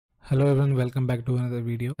Hello everyone, welcome back to another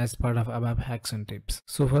video as part of ABAP hacks and tips.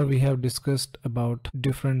 So far we have discussed about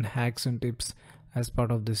different hacks and tips as part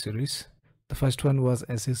of this series. The first one was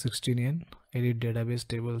SE16N, edit database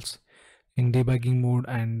tables in debugging mode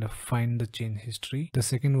and find the change history. The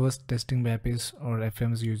second was testing BAPIs or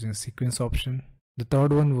F.Ms using sequence option. The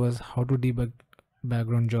third one was how to debug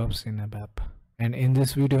background jobs in ABAP. And in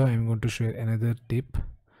this video I am going to share another tip,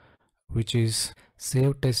 which is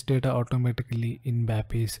save test data automatically in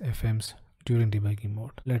BAPIs F.Ms during debugging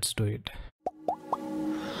mode. Let's do it.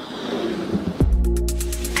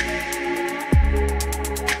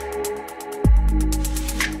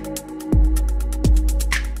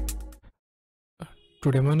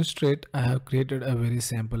 To demonstrate, I have created a very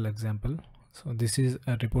sample example. So this is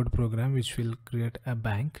a report program which will create a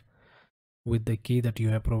bank with the key that you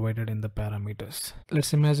have provided in the parameters.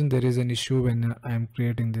 Let's imagine there is an issue when I am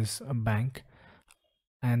creating this bank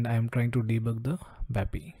and I am trying to debug the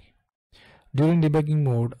BAPI. During debugging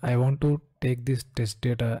mode, I want to take this test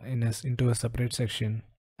data into a separate section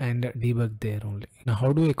and debug there only. Now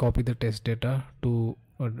how do I copy the test data to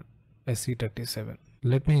SE37?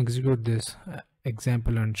 Let me execute this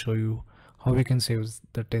example and show you how we can save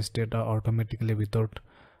the test data automatically without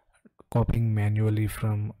copying manually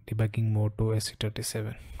from debugging mode to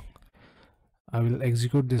SE37. I will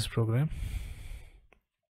execute this program.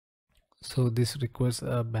 So this requires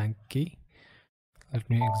a bank key. Let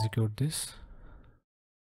me execute this.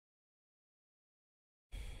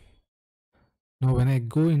 Now when I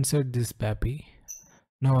go inside this BAPI,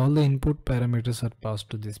 now all the input parameters are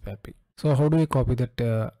passed to this BAPI. So how do I copy that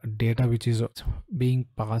data which is being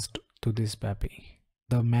passed to this BAPI?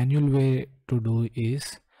 The manual way to do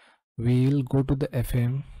is we will go to the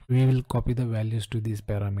FM, we will copy the values to these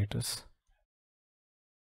parameters.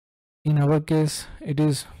 In our case, it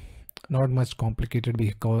is not much complicated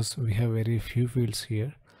because we have very few fields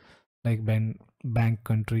here, like bank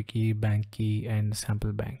country key, bank key, and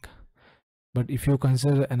sample bank. But if you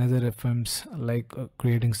consider another F.Ms like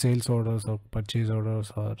creating sales orders or purchase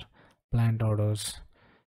orders or plant orders,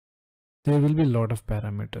 there will be a lot of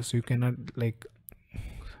parameters. You cannot like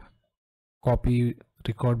copy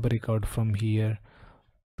record by record from here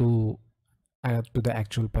to the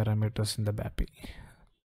actual parameters in the BAPI.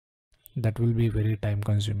 That will be very time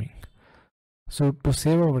consuming. So to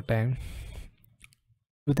save our time,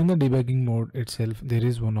 within the debugging mode itself, there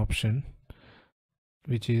is one option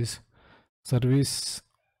which is services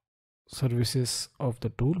of the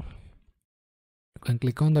tool. You can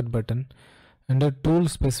click on that button. Under tool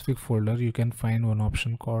specific folder, you can find one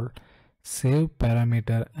option called save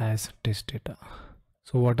parameter as test data.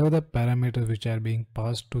 So whatever the parameters which are being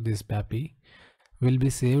passed to this BAPI will be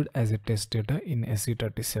saved as a test data in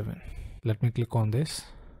SE37. Let me click on this.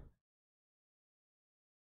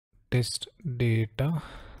 Test data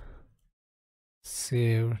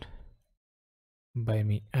saved by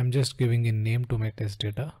me. I'm just giving a name to my test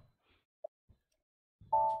data.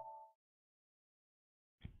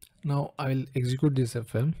 Now I will execute this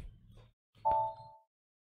FM.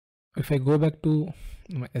 If I go back to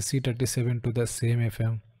my SE37 to the same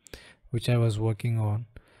FM which I was working on,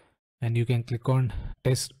 and you can click on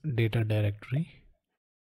test data directory.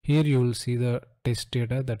 Here you will see the test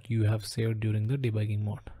data that you have saved during the debugging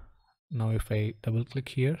mode. Now if I double click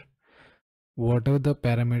here, whatever the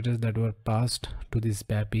parameters that were passed to this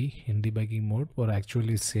BAPI in debugging mode were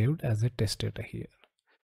actually saved as a test data here.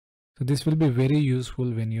 So this will be very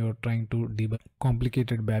useful when you're trying to debug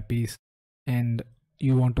complicated BAPIs and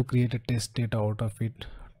you want to create a test data out of it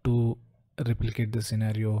to replicate the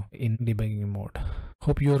scenario in debugging mode.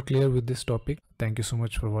 Hope you are clear with this topic. Thank you so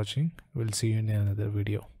much for watching. We'll see you in another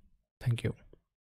video. Thank you.